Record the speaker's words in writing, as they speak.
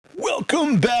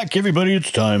Welcome back, everybody.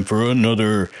 It's time for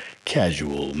another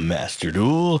casual master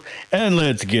duel, and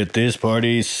let's get this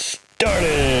party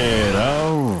started.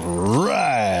 All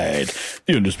right,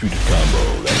 the Undisputed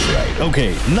combo. That's right.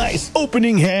 Okay, nice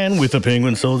opening hand with a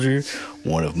Penguin Soldier,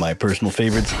 one of my personal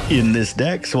favorites in this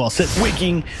deck. So I'll set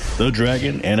Waking, the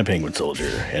Dragon, and a Penguin Soldier.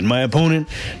 And my opponent,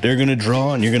 they're gonna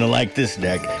draw, and you're gonna like this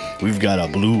deck. We've got a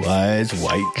Blue Eyes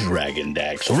White Dragon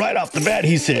deck. So right off the bat,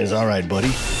 he says, all right,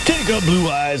 buddy, take a Blue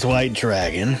Eyes White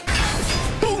Dragon.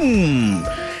 Boom!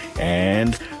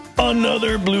 And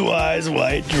another Blue Eyes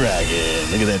White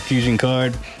Dragon. Look at that fusion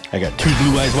card. I got two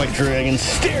Blue Eyes White Dragons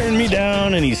staring me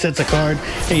down, and he sets a card,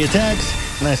 and he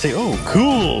attacks, and I say, oh,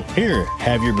 cool. Here,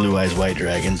 have your Blue Eyes White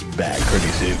Dragons back,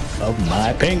 courtesy of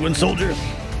my Penguin Soldier.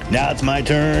 Now it's my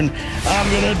turn.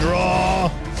 I'm gonna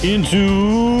draw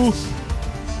into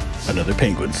another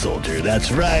Penguin Soldier.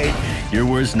 That's right, your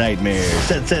worst nightmare.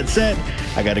 Set.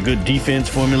 I got a good defense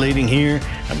formulating here.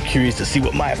 I'm curious to see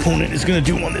what my opponent is gonna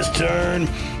do on this turn.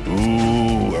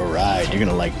 Ooh, all right, you're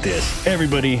gonna like this.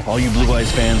 Everybody, all you Blue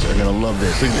Eyes fans are gonna love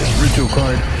this. Look at this ritual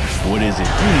card. What is it?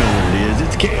 You know what it is.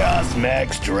 It's Chaos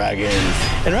Max Dragons.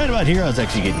 And right about here, I was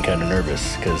actually getting kind of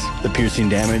nervous because the piercing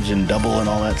damage and double and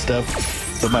all that stuff.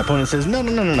 But my opponent says, no.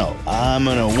 I'm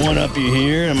going to one-up you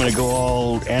here. I'm going to go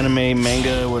all anime,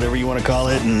 manga, whatever you want to call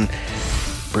it, and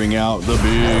bring out the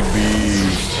big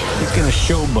beast. He's going to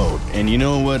showboat. And you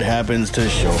know what happens to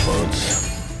showboats?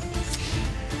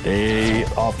 They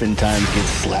oftentimes get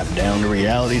slapped down to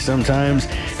reality sometimes.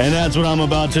 And that's what I'm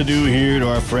about to do here to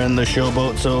our friend the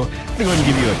showboat. So I'm going to go ahead and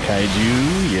give you a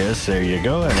kaiju. Yes, there you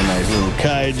go. Have a nice little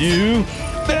kaiju.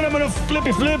 Then I'm gonna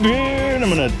flippy flip here, and I'm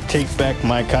gonna take back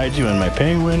my kaiju and my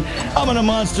penguin. I'm gonna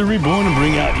monster reborn and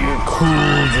bring out your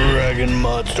cool dragon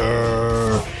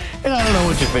monster. And I don't know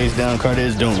what your face down card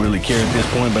is, don't really care at this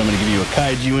point, but I'm gonna give you a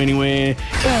kaiju anyway.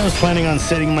 And I was planning on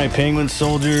setting my Penguin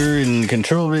Soldier and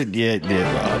control it, yet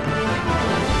Rob.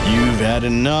 You've had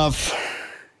enough.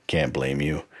 Can't blame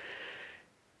you.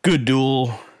 Good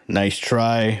duel, nice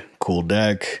try, cool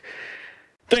deck.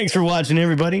 Thanks for watching,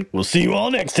 everybody. We'll see you all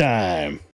next time.